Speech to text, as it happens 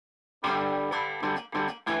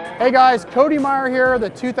Hey guys, Cody Meyer here,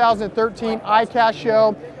 the 2013 ICAST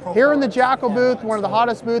Show. Here in the Jackall booth, one of the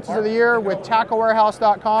hottest booths of the year with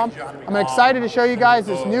TackleWarehouse.com. I'm excited to show you guys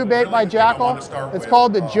this new bait by Jackall. It's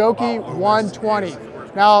called the Jockie 120.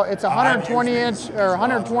 Now, it's a 120-inch or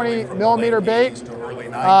 120 millimeter bait.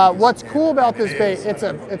 What's cool about this bait, it's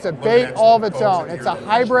a bait all of its own. It's a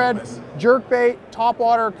hybrid jerk bait,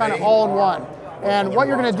 topwater, kind of all in one. And what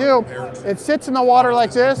you're gonna do, it sits in the water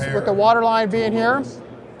like this with the water line being here.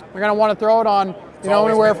 You're going to want to throw it on,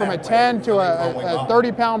 anywhere from a 10 to a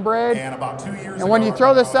 30-pound braid. And when you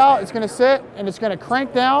throw this out, it's going to sit and it's going to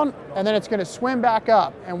crank down and then it's going to swim back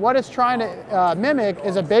up. And what it's trying to mimic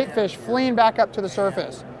is a bait fish fleeing back up to the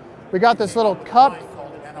surface. We got this little cupped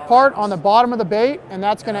part on the bottom of the bait, and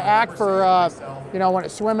that's going to act for, when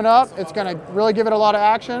it's swimming up, it's going to really give it a lot of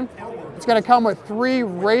action. It's going to come with 3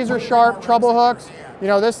 razor-sharp treble hooks.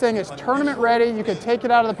 This thing is tournament ready. You can take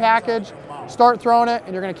it out of the package, start throwing it,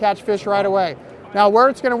 and you're going to catch fish right away. Now, where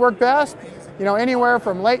it's going to work best, anywhere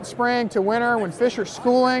from late spring to winter when fish are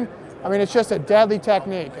schooling. I mean, it's just a deadly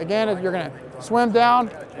technique. Again, you're going to swim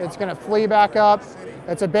down, it's going to flee back up.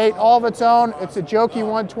 It's a bait all of its own. It's a Jockie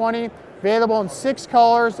 120, available in 6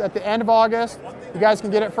 colors at the end of August. You guys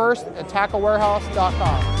can get it first at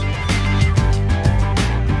TackleWarehouse.com.